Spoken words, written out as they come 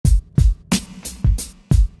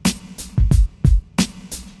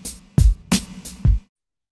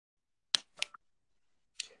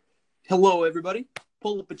Hello, everybody.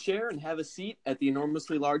 Pull up a chair and have a seat at the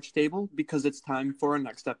enormously large table because it's time for our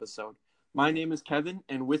next episode. My name is Kevin,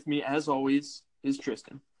 and with me, as always, is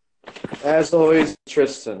Tristan. As always,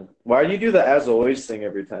 Tristan. Why do you do the as always thing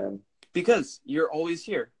every time? Because you're always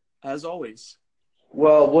here, as always.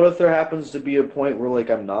 Well, what if there happens to be a point where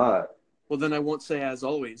I'm not? Well, then I won't say as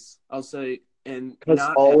always. I'll say and Because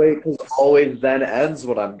not always then ends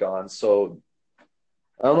when I'm gone. So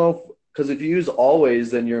I don't know. Because if you use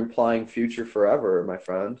always, then you're implying future forever, my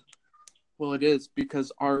friend. Well, it is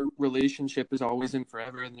because our relationship is always and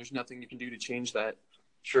forever, and there's nothing you can do to change that.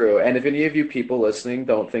 True. And if any of you people listening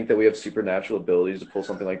don't think that we have supernatural abilities to pull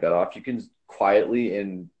something like that off, you can quietly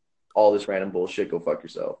in all this random bullshit go fuck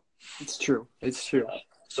yourself. It's true. It's true.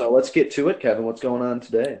 So let's get to it, Kevin. What's going on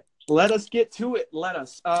today? Let us get to it. Let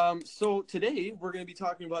us. So today we're going to be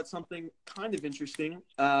talking about something kind of interesting.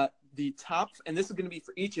 The top, and this is going to be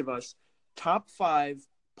for each of us, top 5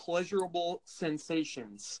 pleasurable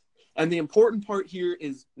sensations. And the important part here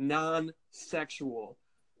is non-sexual.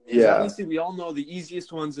 Yeah. Obviously, we all know the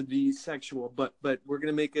easiest ones would be sexual, but we're going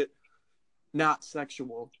to make it not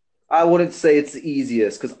sexual. I wouldn't say it's the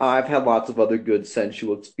easiest because I've had lots of other good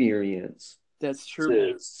sensual experience. That's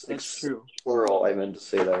true. That's true. Plural. I meant to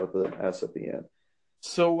say that with the S at the end.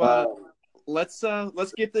 So let's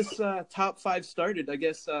get this top 5 started. I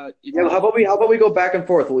guess. Yeah. How about we go back and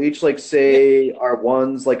forth? We'll each say our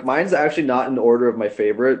ones. Mine's actually not in order of my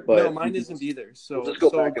favorite, but no, mine isn't either. So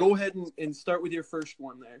go ahead and start with your first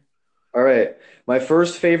one there. All right. My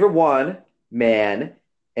first favorite one, man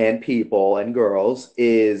and people and girls,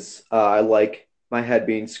 is I like my head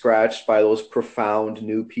being scratched by those profound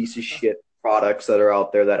new piece of shit products that are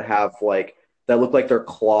out there that have that look like they're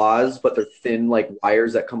claws, but they're thin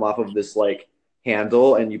wires that come off of this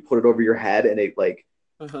handle, and you put it over your head, and it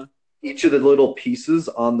each of the little pieces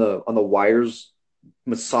on the wires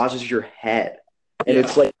massages your head, and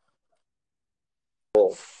it's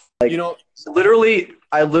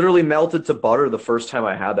I literally melted to butter the first time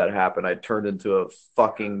I had that happen. I turned into a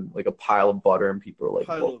fucking a pile of butter, and people were like,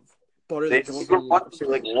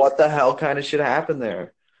 what the hell kind of shit happened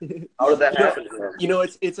there? How did that happen?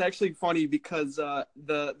 It's actually funny because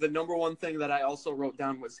the number one thing that I also wrote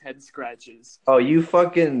down was head scratches. Oh, you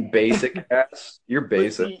fucking basic ass. You're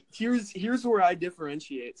basic. See, here's where I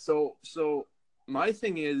differentiate. So my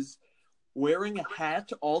thing is wearing a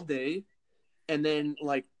hat all day and then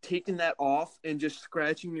taking that off and just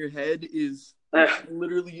scratching your head is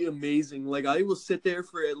literally amazing. I will sit there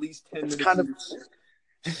for at least 10 minutes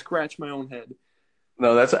to scratch my own head.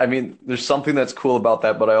 No, there's something that's cool about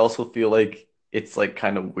that, but I also feel like it's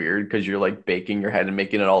kind of weird because you're baking your head and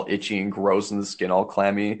making it all itchy and gross and the skin all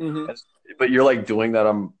clammy. Mm-hmm. But you're doing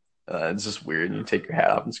that. It's just weird. And you take your hat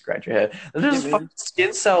off and scratch your head. And there's fucking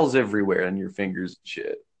skin cells everywhere in your fingers and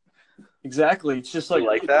shit. Exactly. It's just that?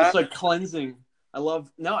 It's like cleansing. I love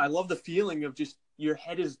the feeling of just your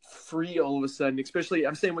head is free all of a sudden, especially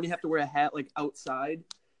I'm saying when you have to wear a hat outside,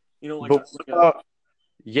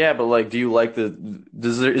 yeah, but do you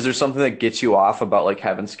is there something that gets you off about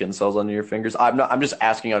having skin cells under your fingers? I'm just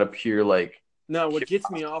asking out of pure No, what gets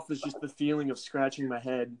me off is just the feeling of scratching my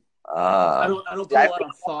head. I don't put a lot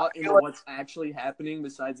of thought into what's actually happening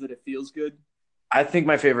besides that it feels good. I think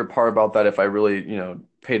my favorite part about that, if I really,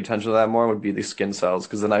 paid attention to that more, would be the skin cells,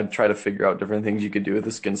 because then I'd try to figure out different things you could do with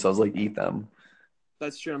the skin cells, like eat them.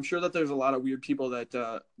 That's true. I'm sure that there's a lot of weird people that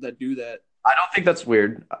do that. I don't think that's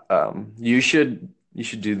weird. You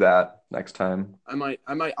should do that next time. I might.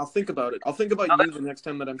 I'll think about it. I'll think about you the next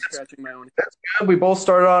time that I'm scratching my own head. That's good. We both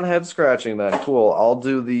started on head scratching then. Cool. I'll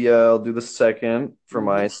do the second for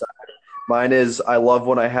my side. Mine is I love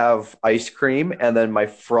when I have ice cream and then my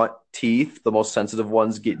front teeth, the most sensitive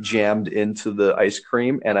ones, get jammed into the ice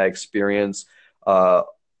cream, and I experience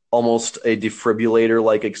almost a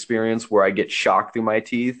defibrillator-like experience where I get shocked through my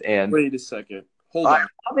teeth. And wait a second. Hold on. I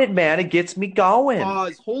love it, man. It gets me going.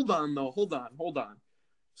 Pause. Hold on, though. Hold on.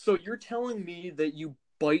 So you're telling me that you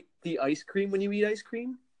bite the ice cream when you eat ice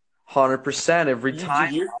cream? 100% every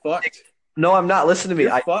time. You're fucked. No, I'm not. Listen to me.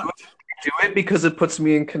 You're fucked. I do it because it puts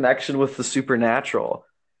me in connection with the supernatural.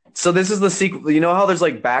 So this is the sequel. You know how there's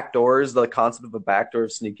back doors, the concept of a back door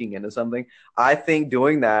of sneaking into something? I think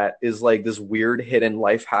doing that is this weird hidden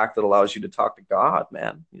life hack that allows you to talk to God,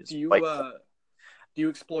 man. Do you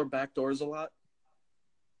explore back doors a lot?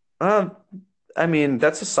 I mean,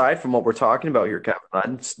 that's aside from what we're talking about here,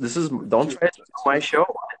 Kevin. Don't try to my show.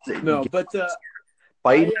 No, but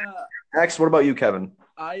bite. Next, what about you, Kevin?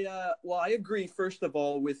 I agree. First of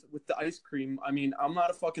all, with the ice cream. I mean, I'm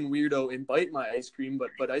not a fucking weirdo and bite my ice cream,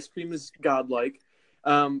 but ice cream is godlike.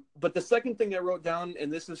 But the second thing I wrote down,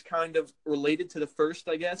 and this is kind of related to the first,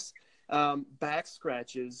 I guess, Back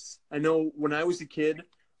scratches. I know when I was a kid,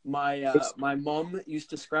 my mom used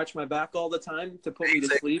to scratch my back all the time to put me to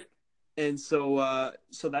sleep, and so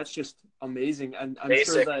that's just amazing. And I'm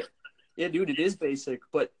sure that, yeah, dude, it is basic,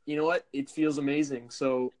 but you know what? It feels amazing.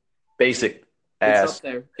 So Basic it's ass. up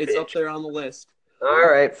there. It's up there on the list. All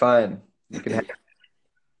right, fine. You can have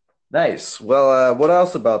Nice. Well, what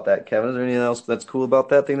else about that, Kevin? Is there anything else that's cool about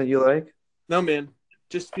that thing that you like? No, man,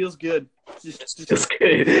 just feels good. Just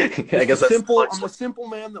kidding. I guess that's simple. I'm a simple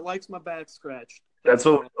man that likes my back scratched. that's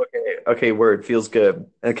what. Okay, okay. Word feels good.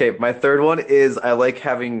 Okay, my third one is I like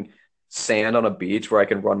having sand on a beach where I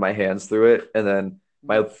can run my hands through it, and then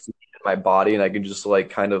my feet and my body, and I can just like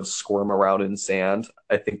kind of squirm around in sand.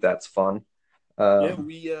 I think that's fun. Yeah, Um,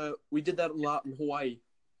 we did that a lot in Hawaii.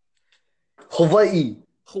 Hawaii.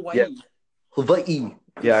 Yeah, Hawaii. Hawaii.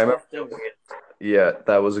 Good Yeah, I remember. stuff there. Yeah,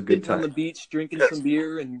 that was a good Sitting on time. the beach, drinking Yes. some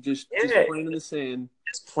beer, and just Yeah, playing in the sand.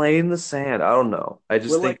 just playing in the sand. I don't know. I We're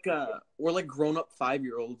just think, like we're like grown up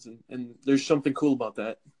 5-year-olds, and there's something cool about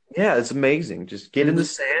that. yeah, it's amazing. Just get in the Mhm.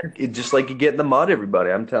 sand. It, just like you get in the mud, everybody.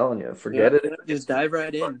 I'm telling you, Yeah, forget it. just dive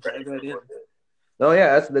right in. Dive right in. Oh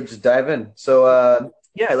yeah, that's just dive in. So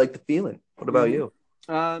yeah, I like the feeling. What about Hmm.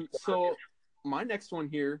 you? So my next one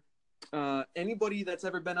here, anybody that's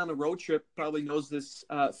ever been on a road trip probably knows this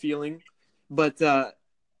feeling, but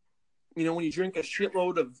you know when you drink a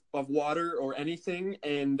shitload of water or anything,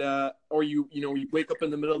 and or you wake up in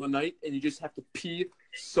the middle of the night and you just have to pee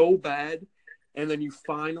so bad, and then you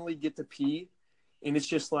finally get to pee, and it's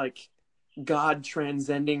just like God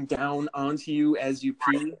transcending down onto you as you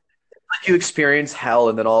pee. Like you experience hell,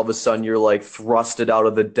 and then all of a sudden you're like thrusted out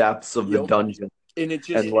of the depths of the Yep. dungeon, And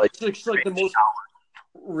and like, it's just like the most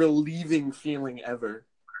relieving feeling ever.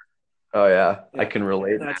 oh yeah, I Yeah, can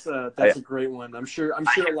relate. I that's a great one. I'm sure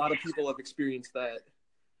a lot of people have experienced that.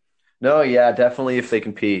 no, yeah, definitely if they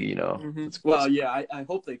can pee, you know. Well, yeah, I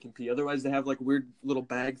hope they can pee. Otherwise, they have like a weird little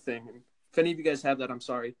bag thing. And if any of you guys have that, I'm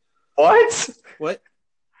sorry. What? What?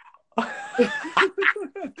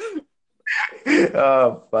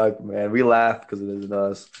 Oh fuck, man. We laugh because it isn't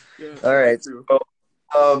us. Yeah, All right. that's true. So,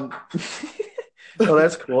 um, well,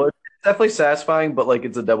 that's cool. It's definitely satisfying, but like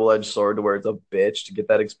it's a double-edged sword to where it's a bitch to get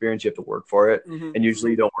that experience. You have to work for it, Hmm. and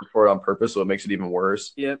usually you don't work for it on purpose, so it makes it even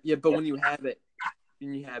worse. Yeah, yeah. But when you have it,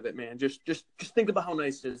 man, just think about how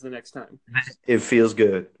nice it is the next time. It feels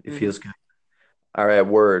good. It Hmm. feels good. All right,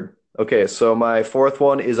 word. Okay, so my fourth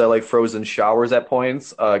one is I like frozen showers at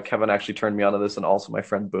points. Kevin actually turned me onto this, and also my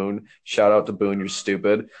friend Boone. Shout out to Boone, you're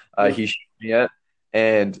stupid. Yeah. He showed me it,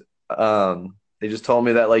 and they just told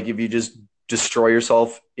me that like if you just destroy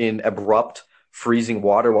yourself in abrupt freezing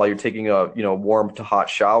water while you're taking a warm to hot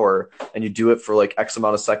shower, and you do it for like X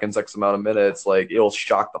amount of seconds, X amount of minutes, like it'll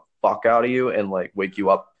shock the fuck out of you and like wake you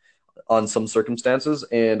up on some circumstances.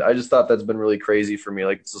 And I just thought that's been really crazy for me.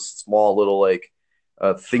 Like it's a small little like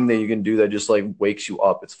thing that you can do that just like wakes you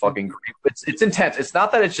up. It's fucking great. It's intense. It's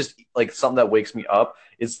not that it's just like something that wakes me up.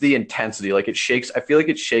 It's the intensity. Like it shakes. I feel like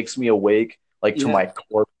it shakes me awake like to Yeah. my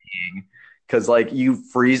core being. Because like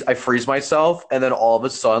I freeze myself, and then all of a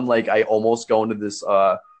sudden, like I almost go into this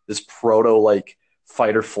proto like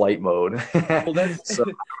fight or flight mode. Well, that's So I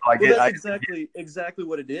well, get that's I exactly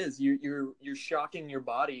what it is. You're shocking your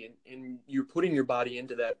body, and you're putting your body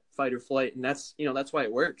into that fight or flight, and that's why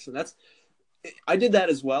it works. And I did that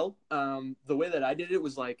as well. The way that I did it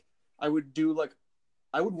was like I would do like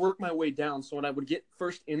I would work my way down. So when I would get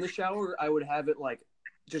first in the shower, I would have it like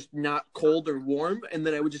just not cold or warm, and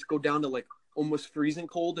then I would just go down to like almost freezing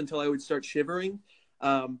cold until I would start shivering.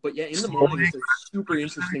 But yeah, in the morning it's a super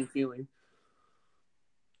interesting feeling.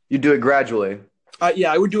 you do it gradually.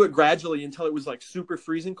 Yeah, I would do it gradually until it was like super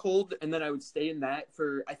freezing cold, and then I would stay in that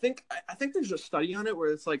for I think there's a study on it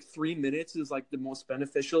where it's like 3 minutes is like the most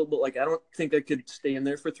beneficial, but like I don't think I could stay in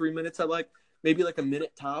there for 3 minutes. I like maybe like a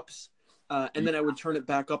minute tops, and then I would turn it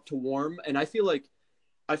back up to warm, and I feel like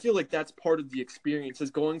that's part of the experience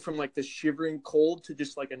is going from like the shivering cold to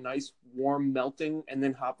just like a nice warm melting, and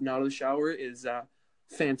then hopping out of the shower is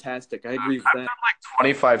fantastic. I agree with that.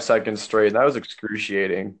 25 seconds straight. That was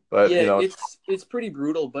excruciating. But Yeah, you know, it's pretty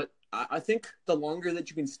brutal, but I think the longer that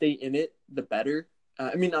you can stay in it, the better.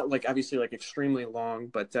 I mean, not like obviously like extremely long,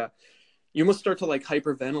 but you almost start to like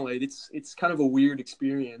hyperventilate. It's kind of a weird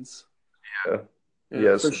experience. yeah. Yeah,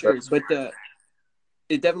 Yes, for sure. that's But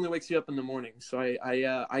it definitely wakes you up in the morning. So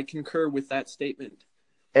I concur with that statement.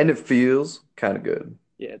 and it feels kind of good.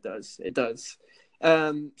 Yeah, it does. It does.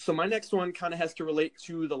 So my next one kind of has to relate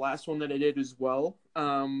to the last one that I did as well.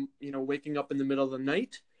 Waking up in the middle of the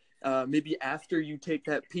night. Maybe after you take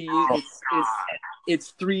that pee, it's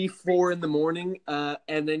 3, 4 in the morning,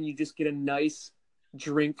 and then you just get a nice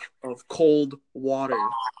drink of cold water.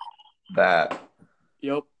 That.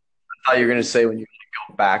 Yep. I thought you were gonna say when you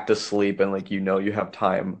go back to sleep and like you have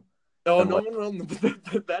time Oh and no like no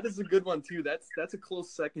no! That is a good one too. That's a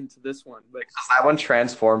close second to this one. But that one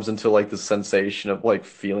transforms into like the sensation of like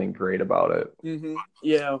feeling great about it.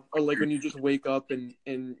 yeah, or like when you just wake up and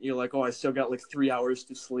you're like, oh, I still got like 3 hours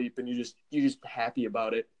to sleep, and you're just happy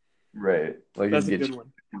about it. Right. Like That's it a gets good your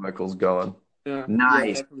one. chemicals going. Yeah, it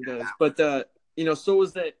Nice. definitely does. But so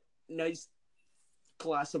was that nice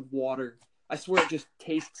glass of water. I swear it just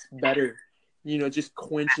tastes better. It just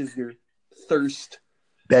quenches your thirst.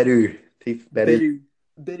 Better. Taste better.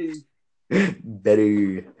 Bitter, bitter.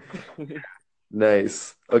 Better.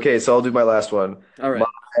 Nice. Okay, so I'll do my last one. All right.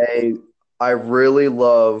 My I really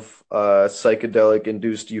love psychedelic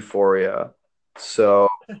induced euphoria. So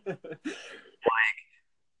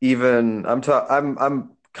even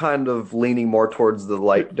I'm kind of leaning more towards the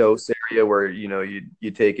light dose area where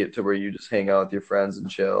you take it to where you just hang out with your friends and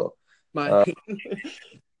chill. My Uh,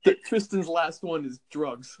 Tristan's last one is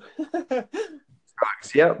drugs.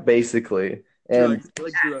 yeah, basically. And Drugs. I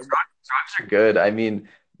like drugs. drugs are good. I mean,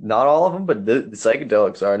 not all of them, but the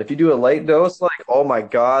psychedelics are. And if you do a light dose, like, oh my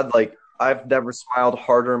God, like I've never smiled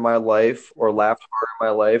harder in my life or laughed harder in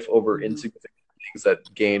my life over Mhm. insignificant things that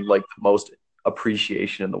gained like the most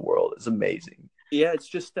appreciation in the world. It's amazing. Yeah, it's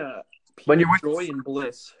just When pure you're joy and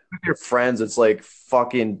bliss. with your friends, it's like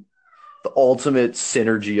fucking the ultimate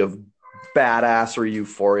synergy of badass or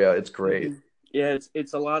euphoria. It's great. Yeah,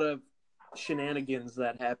 it's a lot of shenanigans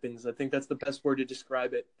that happens. I think that's the best word to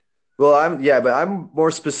describe it. Well, but I'm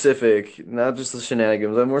more specific, not just the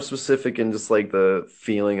shenanigans. I'm more specific in just like the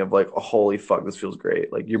feeling of like, oh, holy fuck, this feels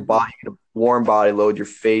great. Like your Mhm. body, warm body load, your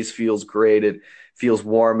face feels great. It feels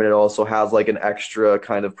warm, and it also has like an extra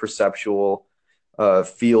kind of perceptual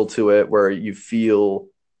feel to it where you feel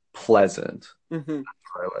pleasant. Mhm.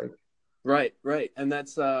 I like. Right, right. And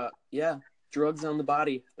that's yeah, drugs on the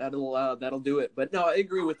body. That'll do it. But no, I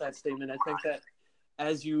agree with that statement. I think that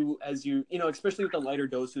as you especially with the lighter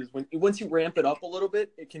doses, when once you ramp it up a little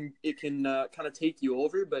bit, it can kind of take you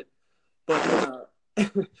over, but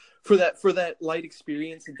for that light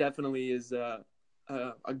experience, it definitely is a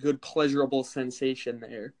good pleasurable sensation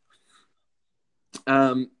there.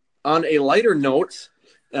 On a lighter note,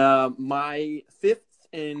 my fifth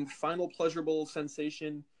and final pleasurable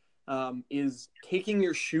sensation is taking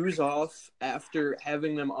your shoes off after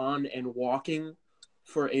having them on and walking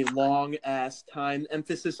for a long ass time.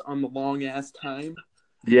 Emphasis on the long ass time.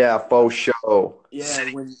 Yeah, faux show.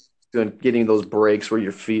 Yeah, when Doing getting those breaks where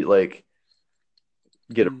your feet like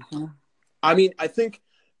get a Mhm. I mean, I think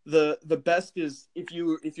the best is if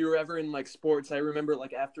you're ever in like sports. I remember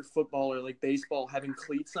like after football or like baseball having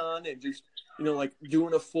cleats on and just like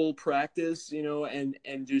doing a full practice, and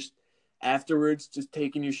just afterwards just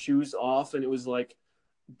taking your shoes off, and it was like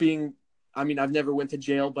being. I mean, I've never went to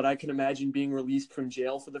jail, but I can imagine being released from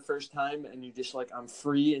jail for the first time, and you just like I'm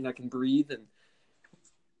free and I can breathe and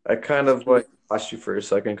I kind it's of like great. lost you for a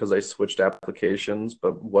second because I switched applications,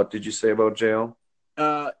 but what did you say about jail?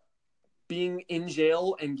 Uh, Being in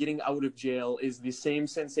jail and getting out of jail is the same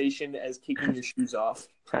sensation as taking your shoes off.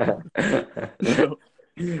 So,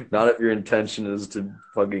 Not if your intention is to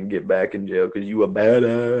fucking get back in jail because you a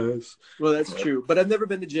badass. well, that's true, but I've never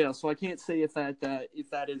been to jail, so I can't say if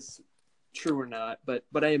that is true or not.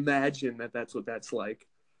 But I imagine that that's what that's like.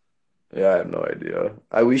 Yeah, I have no idea.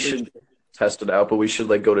 We For should sure. test it out, but we should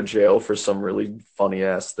like go to jail for some really funny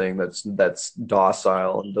ass thing that's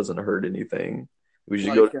docile and doesn't hurt anything. We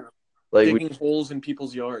should go Like like we digging holes in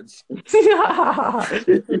people's yards.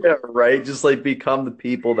 yeah, right. Just like become the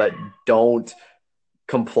people that don't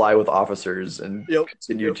comply with officers and Yep.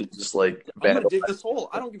 continue Yep. to just like I'm gonna vandalize dig this hole.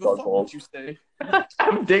 I don't give a drug fuck what holes. you say.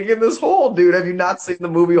 I'm digging this hole, dude. Have you not seen the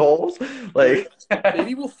movie Holes? Right? Like,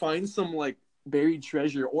 Maybe we'll find some like buried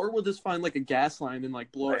treasure, or we'll just find like a gas line and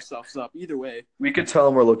like blow ourselves up. Either way, we could tell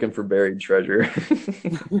them we're looking for buried treasure.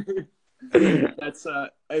 that's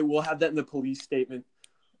hey, we'll have that in the police statement.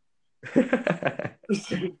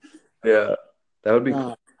 Yeah, that would be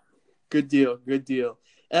cool. Ah, good deal. Good deal.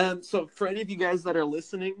 So for any of you guys that are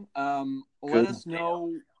listening, let Good us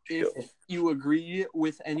know if deal. you agree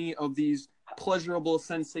with any of these pleasurable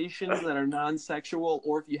sensations that are non-sexual,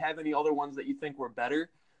 or if you have any other ones that you think were better.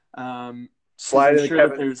 Because I'm sure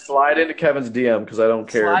that there's Slide into Kevin's DM because I don't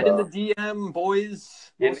care slide in the about DM,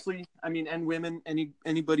 boys, mostly. I mean, and women,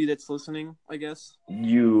 anybody that's listening, I guess.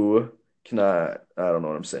 you. Cannot. I don't know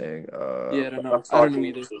what I'm saying. Yeah, I don't I'm know. I don't know talking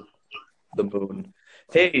either. to the moon.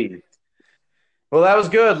 Hey, well, that was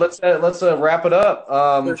good. Let's wrap it up.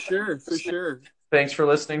 For sure, for sure. Thanks for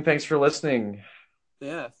listening. Thanks for listening.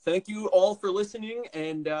 Yeah. Thank you all for listening,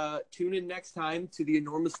 and tune in next time to the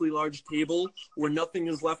enormously large table where nothing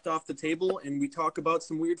is left off the table and we talk about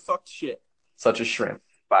some weird fucked shit. Such a shrimp.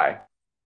 Bye.